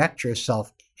extract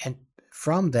yourself and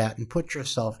from that and put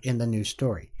yourself in the new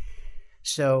story.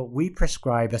 So we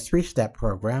prescribe a 3-step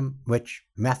program, which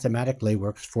mathematically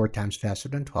works 4 times faster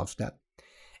than 12-step.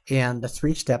 And the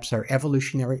 3 steps are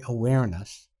evolutionary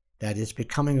awareness, that is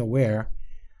becoming aware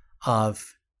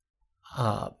of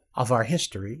our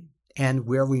history and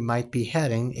where we might be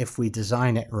heading if we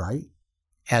design it right,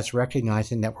 as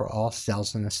recognizing that we're all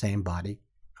cells in the same body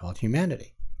called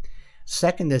humanity.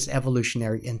 Second is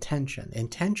evolutionary intention.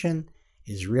 Intention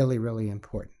is really, really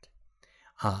important.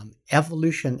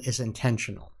 Evolution is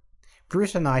intentional.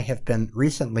 Bruce and I have been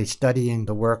recently studying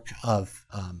the work of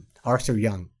Arthur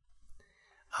Young,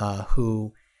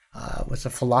 who was a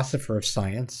philosopher of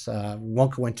science.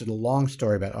 Won't go into the long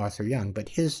story about Arthur Young, but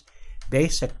his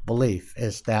basic belief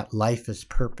is that life is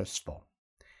purposeful.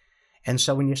 And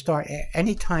so when you start,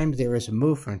 anytime there is a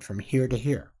movement from here to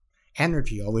here,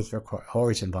 energy always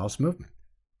involves movement.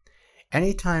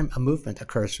 Anytime a movement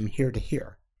occurs from here to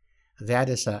here, that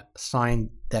is a sign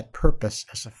that purpose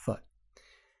is afoot.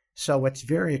 So what's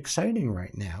very exciting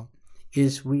right now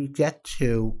is we get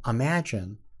to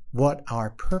imagine what our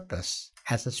purpose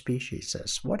as a species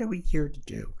is. What are we here to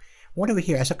do? What are we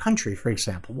here as a country, for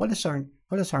example? What is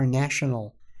our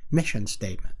national mission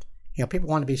statement? People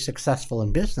want to be successful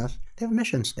in business. They have a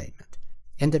mission statement.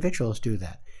 Individuals do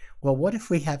that. Well, what if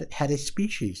we had a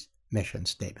species mission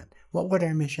statement? What would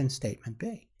our mission statement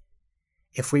be?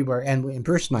 If we were, and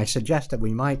Bruce and I suggest that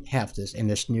we might have this in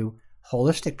this new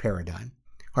holistic paradigm,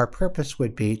 our purpose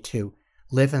would be to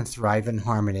live and thrive in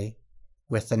harmony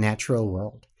with the natural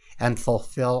world and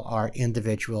fulfill our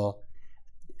individual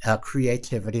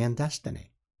creativity and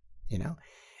destiny,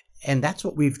 And that's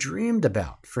what we've dreamed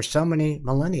about for so many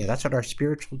millennia. That's what our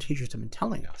spiritual teachers have been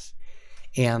telling us.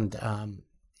 And,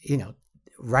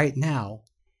 right now,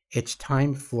 it's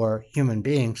time for human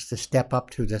beings to step up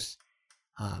to this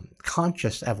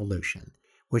conscious evolution,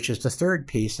 which is the third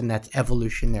piece, and that's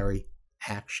evolutionary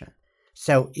action.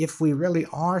 So if we really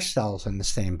are cells in the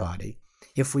same body,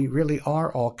 if we really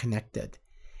are all connected,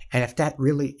 and if that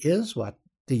really is what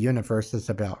the universe is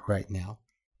about right now,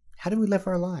 how do we live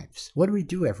our lives? What do we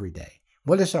do every day?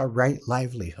 What is our right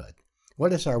livelihood?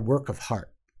 What is our work of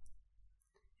heart?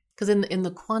 Because in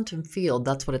the quantum field,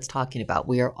 that's what it's talking about.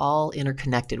 We are all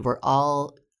interconnected. We're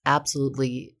all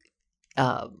absolutely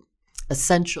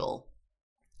essential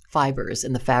fibers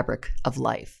in the fabric of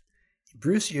life.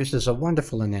 Bruce uses a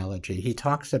wonderful analogy. He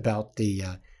talks about the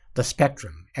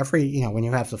spectrum. When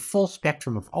you have the full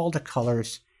spectrum of all the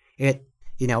colors, and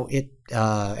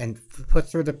put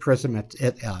through the prism,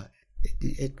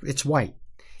 it's white.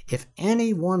 If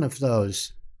any one of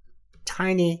those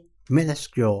tiny,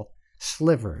 minuscule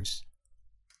slivers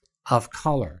of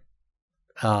color,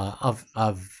 of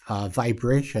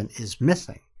vibration is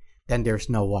missing, then there's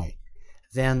no white.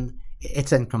 Then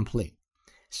it's incomplete.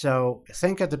 So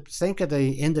think of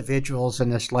the individuals in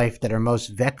this life that are most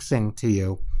vexing to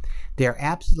you. They're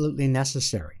absolutely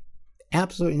necessary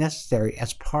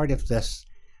as part of this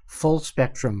full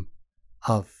spectrum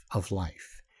of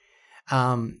life.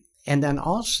 And then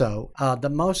also, the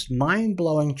most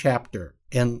mind-blowing chapter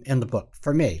in the book,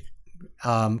 for me,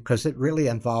 because it really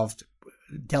involved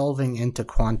delving into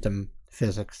quantum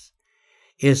physics,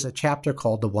 is a chapter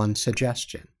called The One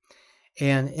Suggestion.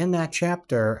 And in that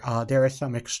chapter, there are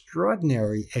some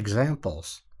extraordinary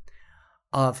examples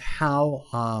of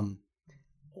how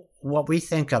what we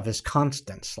think of as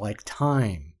constants, like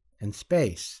time and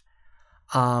space,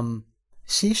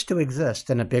 cease to exist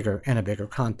in a bigger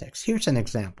context. Here's an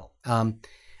example.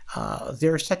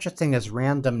 There is such a thing as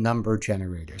random number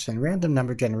generators. And random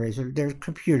number generators, they're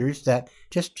computers that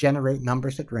just generate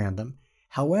numbers at random.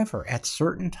 However, at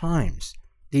certain times,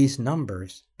 these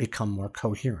numbers become more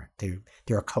coherent.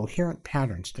 There are coherent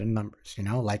patterns to the numbers,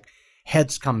 like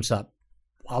heads comes up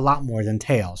a lot more than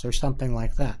tails or something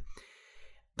like that.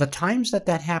 The times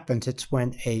that happens, it's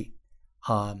when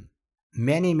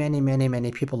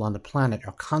many people on the planet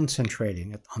are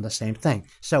concentrating on the same thing.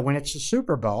 So when it's the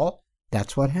Super Bowl,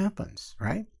 that's what happens,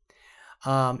 right?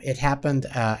 It happened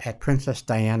at Princess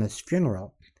Diana's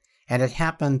funeral, and it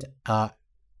happened at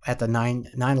the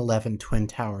 9/11 Twin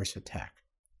Towers attack.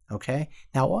 Okay?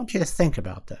 Now, I want you to think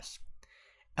about this.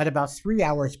 At about 3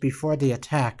 hours before the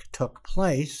attack took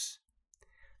place,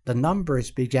 the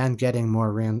numbers began getting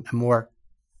more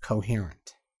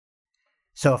coherent.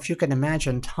 So if you can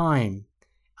imagine time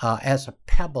as a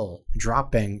pebble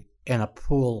dropping in a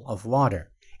pool of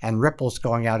water and ripples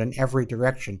going out in every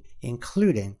direction,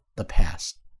 including the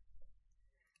past.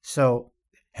 So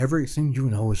everything you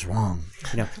know is wrong.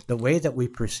 The way that we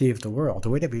perceive the world, the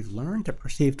way that we've learned to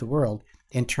perceive the world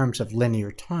in terms of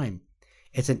linear time,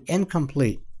 it's an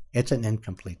incomplete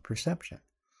perception.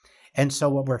 And so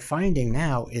what we're finding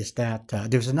now is that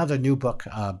there's another new book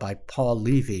by Paul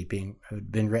Levy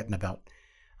been written about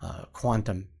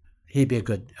quantum. He'd be a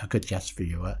good guest for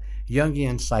you, a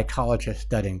Jungian psychologist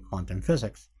studying quantum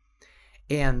physics.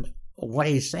 And what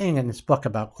he's saying in this book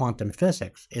about quantum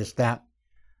physics is that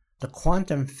the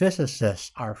quantum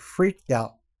physicists are freaked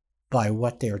out by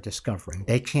what they are discovering.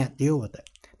 They can't deal with it.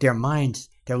 Their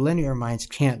linear minds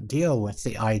can't deal with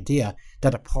the idea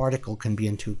that a particle can be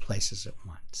in two places at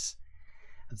once,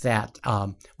 that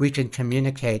we can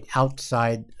communicate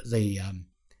outside the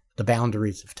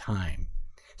boundaries of time.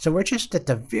 So we're just at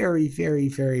the very, very,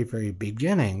 very, very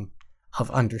beginning of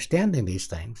understanding these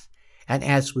things. And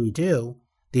as we do,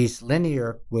 these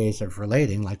linear ways of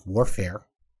relating, like warfare,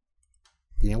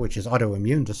 which is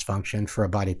autoimmune dysfunction for a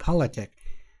body politic,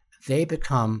 they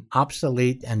become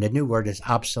obsolete, and the new word is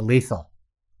obsolethal.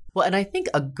 Well, and I think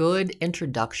a good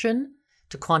introduction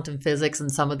to quantum physics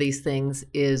and some of these things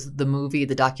is the movie,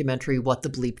 the documentary, What the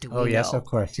Bleep Do We Know? Oh, yes, of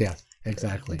course. Yes,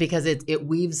 exactly. Because it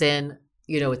weaves in,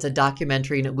 it's a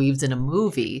documentary and it weaves in a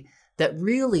movie that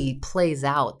really plays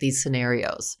out these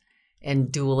scenarios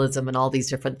and dualism and all these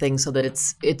different things so that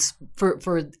it's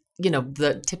for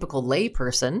the typical lay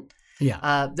person,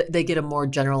 they get a more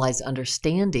generalized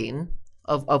understanding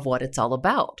of what it's all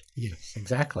about. Yes,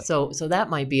 exactly. So that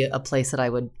might be a place that I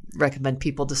would recommend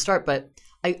people to start. But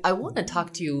I want to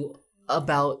talk to you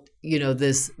about,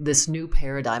 this new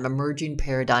paradigm, emerging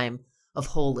paradigm of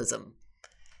holism.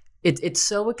 It's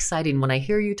so exciting when I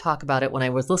hear you talk about it. When I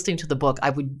was listening to the book,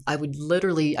 I would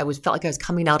literally, felt like I was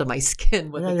coming out of my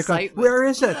skin with excitement. Going, where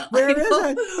is it? Where is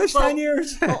it? It's 10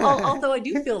 years. Although I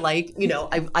do feel like,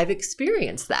 I've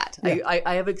experienced that. Yeah.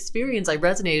 I have experienced, I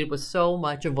resonated with so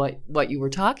much of what you were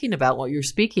talking about, what you're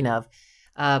speaking of,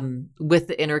 with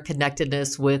the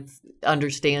interconnectedness, with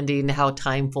understanding how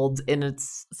time folds in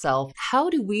itself. How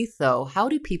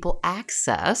do people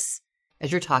access,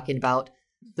 as you're talking about,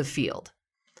 the field?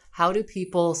 How do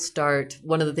people start?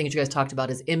 One of the things you guys talked about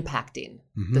is impacting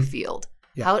the field.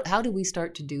 Yeah. How do we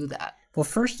start to do that? Well,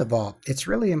 first of all, it's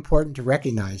really important to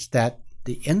recognize that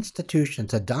the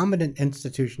institutions, the dominant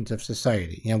institutions of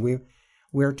society,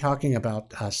 we're talking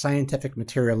about scientific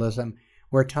materialism.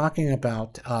 We're talking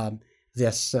about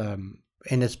this in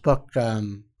his book,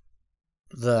 Paul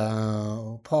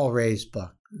Ray's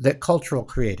book, The Cultural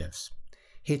Creatives.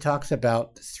 He talks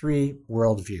about three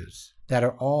worldviews that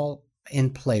are all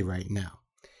in play right now.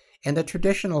 And the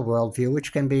traditional worldview,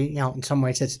 which can be, in some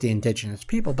ways it's the indigenous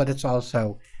people, but it's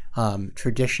also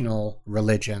traditional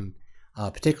religion,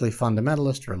 particularly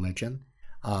fundamentalist religion,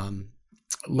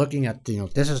 looking at,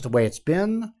 this is the way it's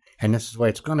been, and this is the way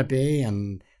it's going to be,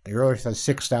 and the earth is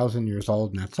 6,000 years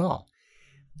old, and that's all.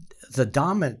 The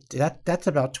dominant, that's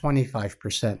about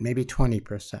 25%, maybe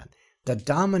 20%. The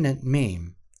dominant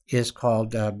meme is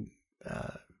called,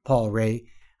 Paul Ray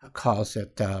calls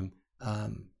it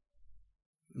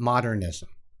modernism.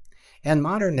 And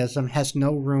modernism has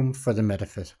no room for the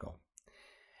metaphysical.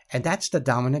 And that's the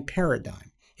dominant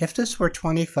paradigm. If this were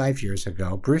 25 years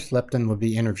ago, Bruce Lipton would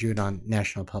be interviewed on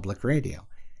National Public Radio.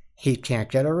 He can't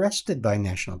get arrested by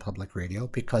National Public Radio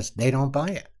because they don't buy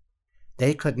it.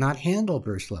 They could not handle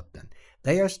Bruce Lipton.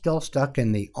 They are still stuck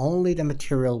in the only the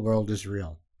material world is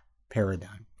real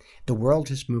paradigm. The world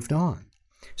has moved on.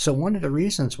 So one of the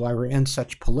reasons why we're in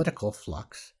such political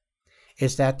flux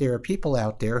is that there are people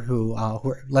out there who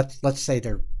are, let's say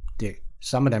they're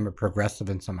some of them are progressive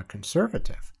and some are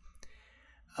conservative.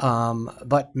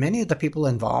 But many of the people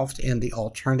involved in the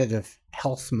alternative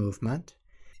health movement,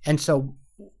 and so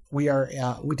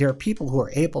there are people who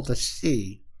are able to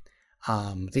see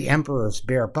the emperor's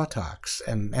bare buttocks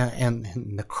and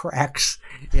the cracks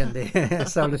in the,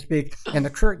 so to speak, in the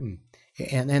curtain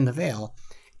and in the veil,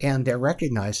 and they're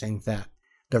recognizing that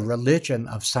the religion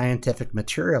of scientific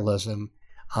materialism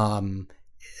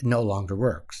no longer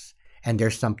works, and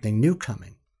there's something new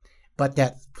coming. But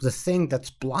that the thing that's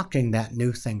blocking that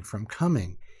new thing from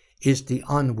coming is the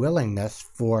unwillingness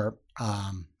for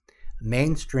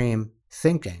mainstream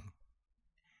thinking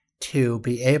to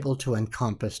be able to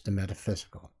encompass the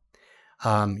metaphysical.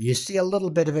 You see a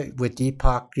little bit of it with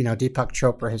Deepak. Deepak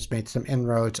Chopra has made some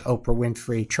inroads. Oprah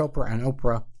Winfrey, Chopra and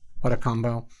Oprah, what a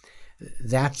combo.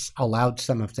 That's allowed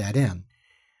some of that in.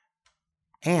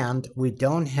 And we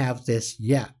don't have this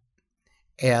yet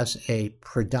as a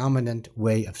predominant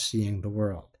way of seeing the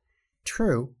world.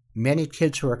 True, many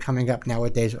kids who are coming up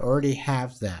nowadays already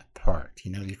have that part.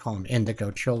 You call them indigo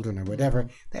children or whatever.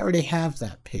 They already have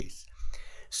that piece.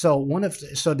 So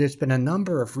there's been a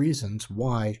number of reasons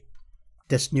why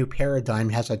this new paradigm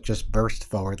hasn't just burst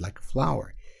forward like a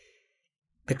flower,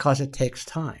 because it takes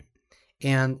time.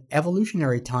 And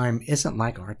evolutionary time isn't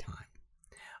like our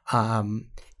time.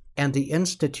 And the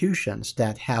institutions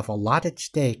that have a lot at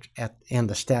stake in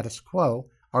the status quo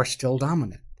are still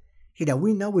dominant.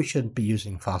 We know we shouldn't be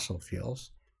using fossil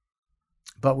fuels,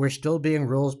 but we're still being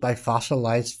ruled by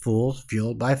fossilized fools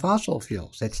fueled by fossil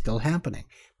fuels. It's still happening.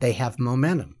 They have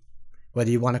momentum, whether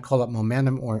you want to call it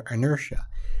momentum or inertia.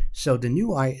 So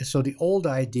the old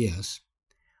ideas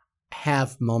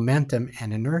have momentum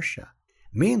and inertia.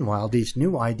 Meanwhile, these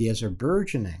new ideas are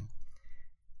burgeoning,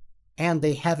 and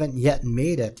they haven't yet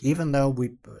made it, even though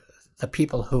the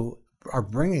people who are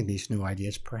bringing these new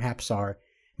ideas perhaps are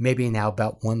maybe now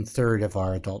about 1/3 of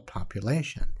our adult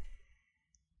population,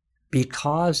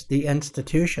 because the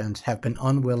institutions have been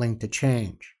unwilling to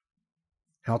change.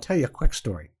 And I'll tell you a quick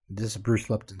story. This is a Bruce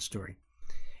Lipton story.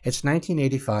 It's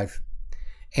 1985,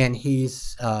 and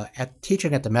he's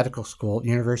teaching at the medical school at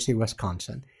University of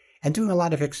Wisconsin and doing a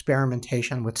lot of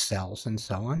experimentation with cells and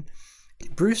so on.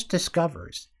 Bruce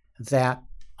discovers that,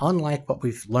 unlike what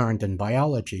we've learned in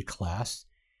biology class,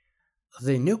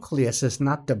 the nucleus is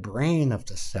not the brain of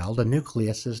the cell. The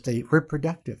nucleus is the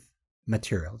reproductive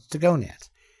material, it's the gonads.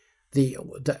 The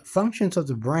functions of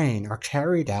the brain are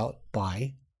carried out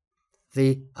by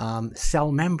the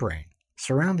cell membrane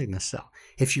surrounding the cell.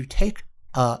 If you take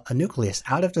a nucleus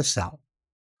out of the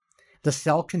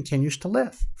cell continues to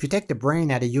live. If you take the brain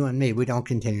out of you and me, we don't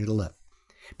continue to live.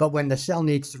 But when the cell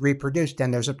needs to reproduce,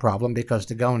 then there's a problem because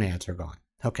the gonads are gone.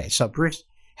 Okay, so Bruce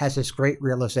has this great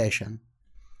realization,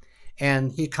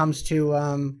 and he comes to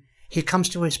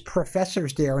his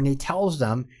professors there, and he tells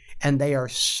them, and they are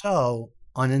so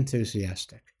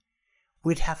unenthusiastic.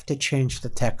 We'd have to change the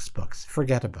textbooks.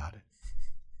 Forget about it.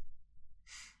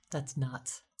 That's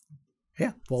nuts.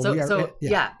 Yeah. Well,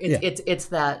 it's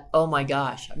that, oh my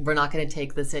gosh, we're not going to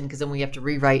take this in because then we have to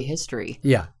rewrite history.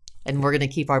 Yeah. And we're going to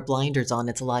keep our blinders on.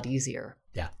 It's a lot easier.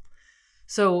 Yeah.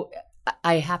 So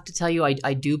I have to tell you,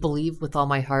 I do believe with all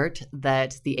my heart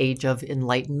that the age of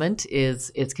enlightenment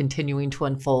is continuing to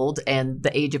unfold, and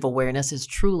the age of awareness is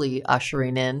truly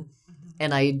ushering in.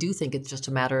 And I do think it's just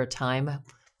a matter of time,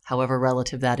 however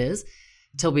relative that is,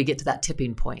 till we get to that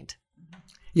tipping point.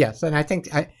 Yes, and I think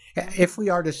if we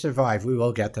are to survive, we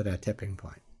will get to that tipping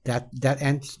point.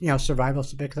 And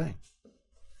survival's a big thing.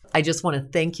 I just want to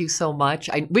thank you so much.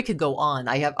 We could go on.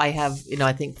 I have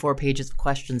I think 4 pages of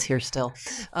questions here still.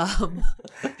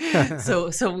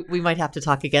 So we might have to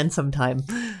talk again sometime.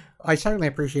 I certainly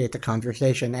appreciate the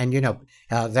conversation, and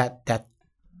that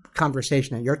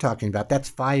conversation that you're talking about, that's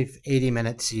 5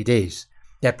 80-minute CDs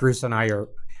that Bruce and I are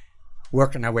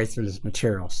working our way through this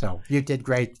material. So you did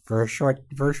great for a short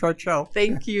show.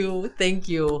 Thank you.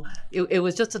 It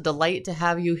was just a delight to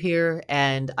have you here,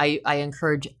 and I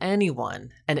encourage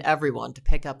anyone and everyone to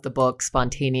pick up the book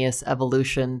Spontaneous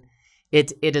Evolution.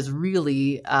 It is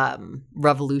really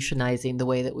revolutionizing the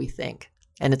way that we think,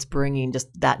 and it's bringing just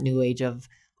that new age of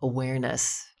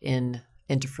awareness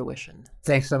into fruition.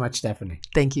 Thanks so much, Stephanie.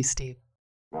 Thank you, Steve.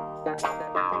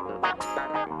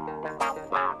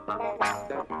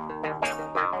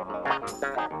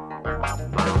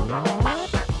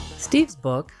 Steve's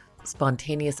book,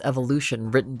 Spontaneous Evolution,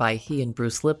 written by he and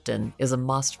Bruce Lipton, is a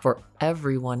must for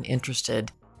everyone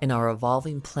interested in our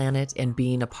evolving planet and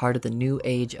being a part of the new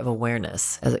age of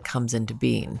awareness as it comes into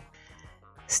being.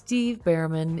 Steve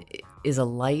Bhaerman is a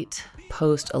light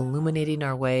post illuminating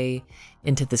our way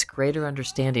into this greater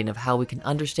understanding of how we can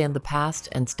understand the past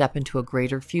and step into a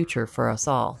greater future for us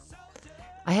all.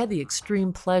 I had the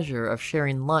extreme pleasure of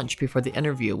sharing lunch before the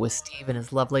interview with Steve and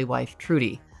his lovely wife,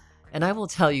 Trudy. And I will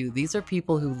tell you, these are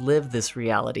people who live this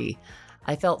reality.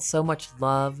 I felt so much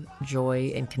love,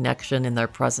 joy, and connection in their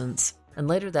presence. And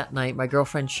later that night, my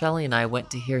girlfriend Shelley and I went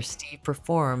to hear Steve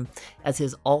perform as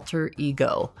his alter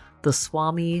ego, the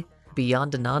Swami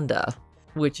Beyondananda,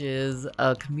 which is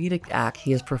a comedic act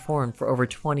he has performed for over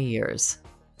 20 years.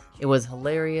 It was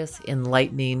hilarious,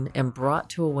 enlightening, and brought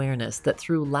to awareness that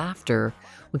through laughter,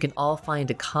 we can all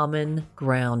find a common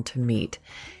ground to meet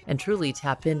and truly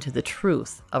tap into the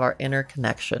truth of our inner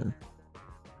connection.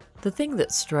 The thing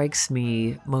that strikes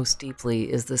me most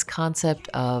deeply is this concept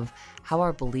of how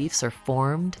our beliefs are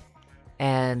formed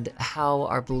and how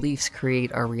our beliefs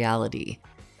create our reality.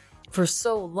 For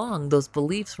so long, those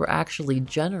beliefs were actually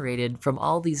generated from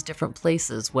all these different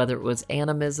places, whether it was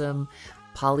animism,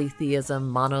 polytheism,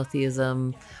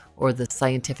 monotheism, or the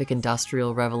scientific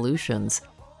industrial revolutions.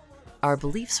 Our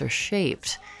beliefs are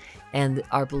shaped, and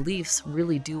our beliefs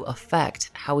really do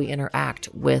affect how we interact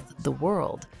with the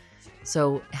world.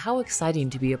 So how exciting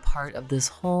to be a part of this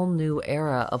whole new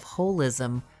era of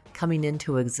holism coming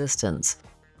into existence.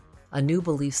 A new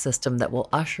belief system that will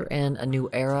usher in a new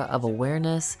era of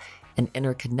awareness and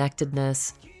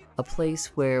interconnectedness, a place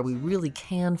where we really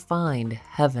can find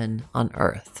heaven on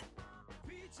earth.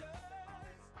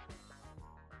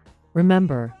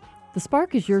 Remember, The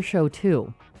Spark is your show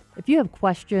too. If you have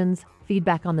questions,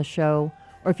 feedback on the show,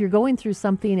 or if you're going through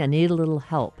something and need a little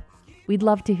help, we'd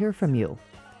love to hear from you.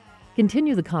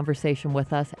 Continue the conversation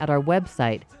with us at our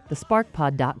website,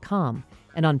 thesparkpod.com,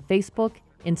 and on Facebook,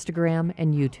 Instagram,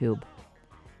 and YouTube.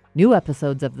 New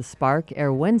episodes of The Spark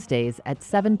air Wednesdays at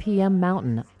 7 p.m.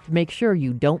 Mountain. To make sure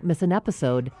you don't miss an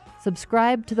episode,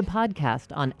 subscribe to the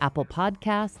podcast on Apple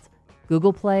Podcasts,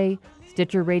 Google Play,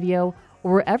 Stitcher Radio,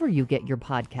 or wherever you get your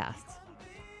podcasts.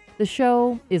 The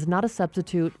show is not a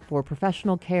substitute for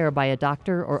professional care by a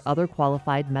doctor or other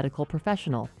qualified medical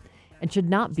professional and should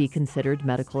not be considered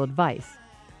medical advice.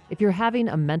 If you're having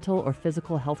a mental or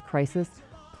physical health crisis,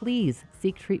 please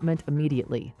seek treatment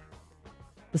immediately.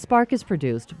 The Spark is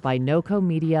produced by NOCO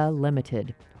Media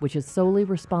Limited, which is solely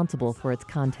responsible for its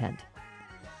content.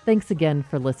 Thanks again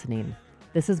for listening.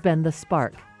 This has been The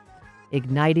Spark,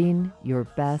 igniting your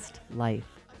best life.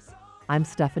 I'm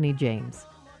Stephanie James.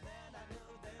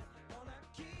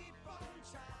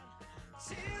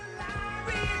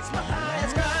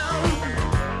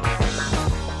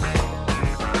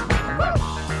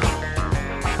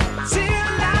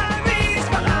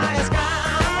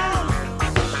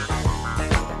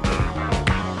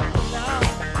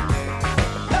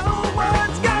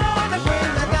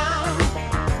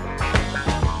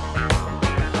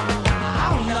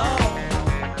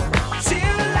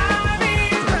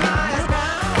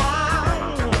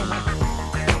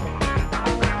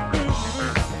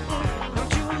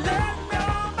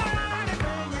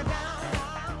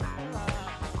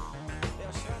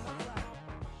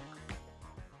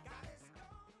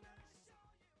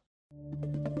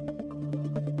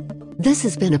 This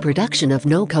has been a production of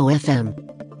NOCO FM.